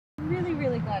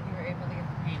really glad you were able to get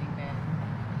the painting done.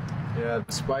 Yeah,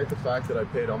 despite the fact that I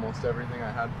paid almost everything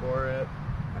I had for it,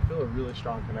 I feel a really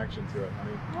strong connection to it,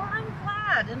 honey. Well, I'm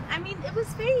glad. And I mean, it was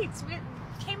fate. It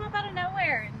came up out of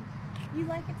nowhere, and you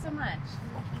like it so much.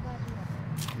 I'm glad you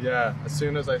love it. Yeah, as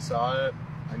soon as I saw it,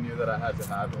 I knew that I had to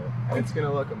have it. And it's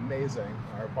gonna look amazing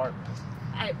in our apartment.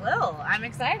 I will. I'm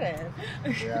excited.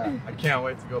 Yeah, I can't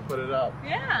wait to go put it up.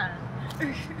 Yeah.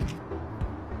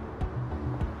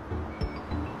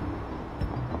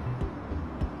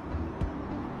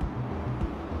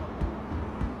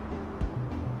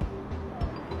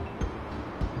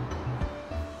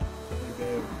 Hey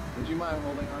babe, would you mind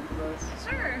holding on to this?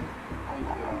 Sure. Thank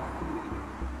you.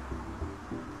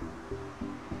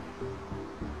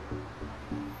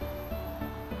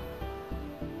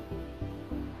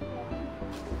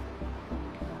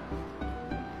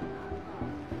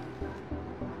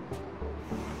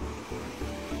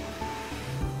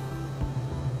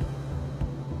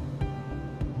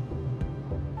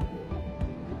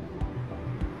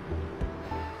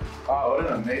 Wow,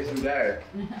 what an amazing day.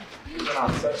 We've been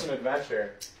on such an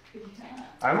adventure.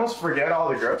 I almost forget all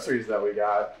the groceries that we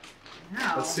got.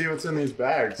 Wow. Let's see what's in these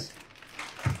bags.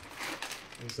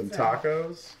 There's some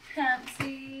tacos.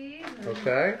 Fancy.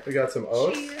 Okay, we got some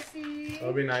oats. Cheesy.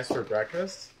 That'll be nice for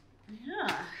breakfast.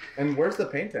 Yeah. And where's the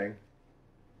painting?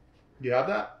 Do you have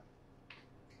that?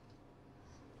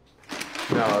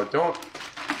 No,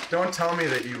 don't tell me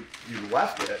that you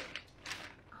left it.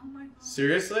 Oh my god.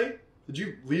 Seriously? Did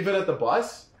you leave it at the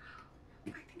bus?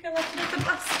 I think I left it at the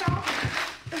bus stop.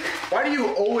 Why do you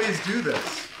always do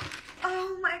this?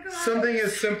 Oh my god. Something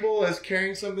as simple as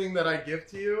carrying something that I give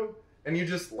to you, and you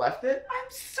just left it? I'm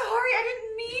sorry, I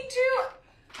didn't mean to.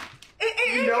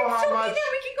 You know how much-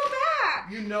 We can go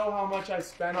back. You know how much I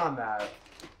spent on that.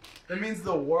 That means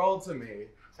the world to me.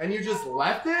 And you just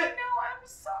left it? No, I'm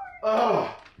sorry. Ugh.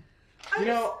 You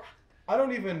know, I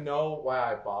don't even know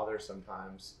why I bother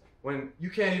sometimes. When you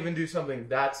can't even do something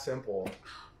that simple.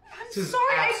 I'm This is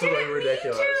sorry, absolutely I didn't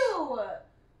ridiculous. mean to.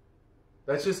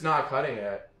 That's just not cutting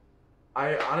it.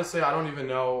 I honestly don't even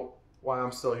know why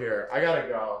I'm still here. I gotta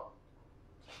go.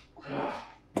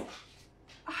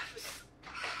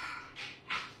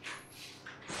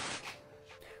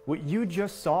 What you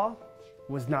just saw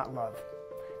was not love.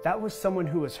 That was someone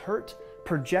who was hurt,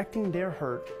 projecting their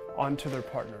hurt onto their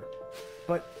partner.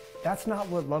 But that's not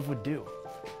what love would do.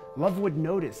 Love would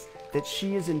notice that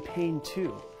she is in pain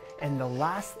too, and the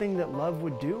last thing that love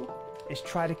would do is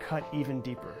try to cut even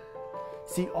deeper.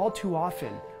 See, all too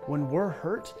often, when we're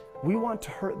hurt, we want to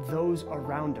hurt those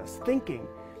around us, thinking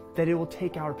that it will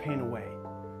take our pain away.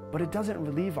 But it doesn't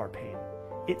relieve our pain.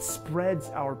 It spreads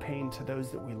our pain to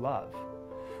those that we love.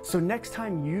 So next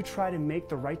time you try to make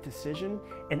the right decision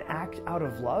and act out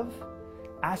of love,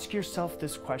 ask yourself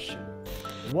this question: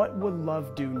 what would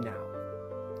love do now?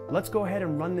 Let's go ahead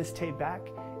and run this tape back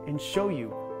and show you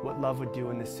what love would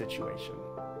do in this situation.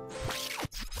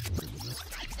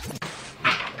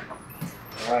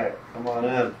 All right, come on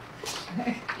in.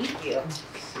 Thank you.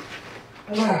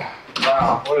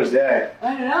 Wow, what a day. I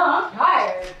don't know, I'm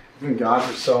tired. I've been gone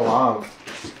for so long.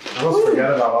 I almost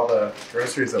forget about all the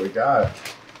groceries that we got.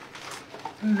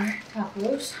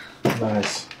 Tacos.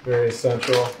 Nice. Very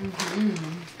essential.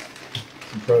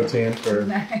 Some protein for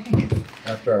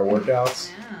after our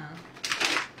workouts. Yeah.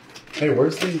 Hey,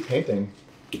 where's the painting?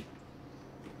 Do you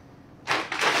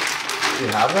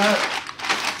have that?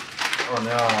 Oh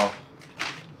no.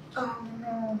 Oh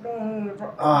no, babe.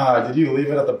 Ah, did you leave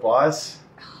it at the bus?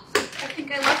 I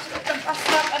think I left it at the bus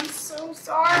stop. I'm so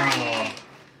sorry.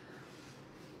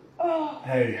 Oh.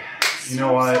 Hey, you So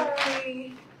know what?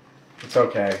 Sorry. It's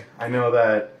okay. I know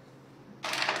that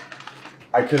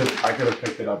I could have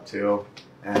picked it up too,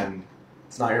 and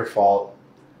it's not your fault.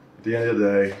 At the end of the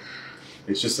day,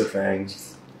 it's just a thing.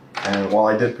 And while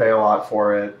I did pay a lot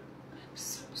for it, I'm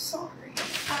so sorry.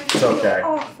 it's okay.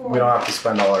 Awful. We don't have to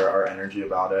spend all our energy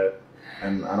about it,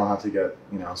 and I don't have to get,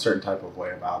 a certain type of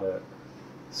way about it.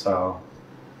 So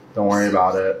don't worry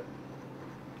about it.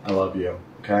 I love you,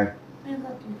 okay? I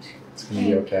love you too. It's gonna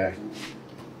be okay.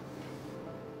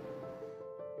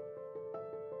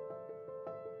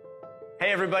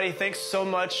 Hey everybody, thanks so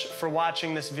much for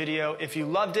watching this video. If you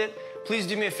loved it, please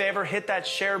do me a favor, hit that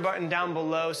share button down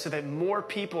below so that more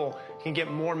people can get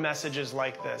more messages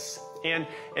like this. And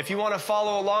if you want to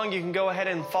follow along, you can go ahead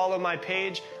and follow my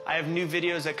page. I have new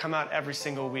videos that come out every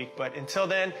single week. But until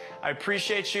then, I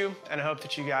appreciate you, and I hope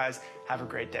that you guys have a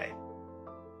great day.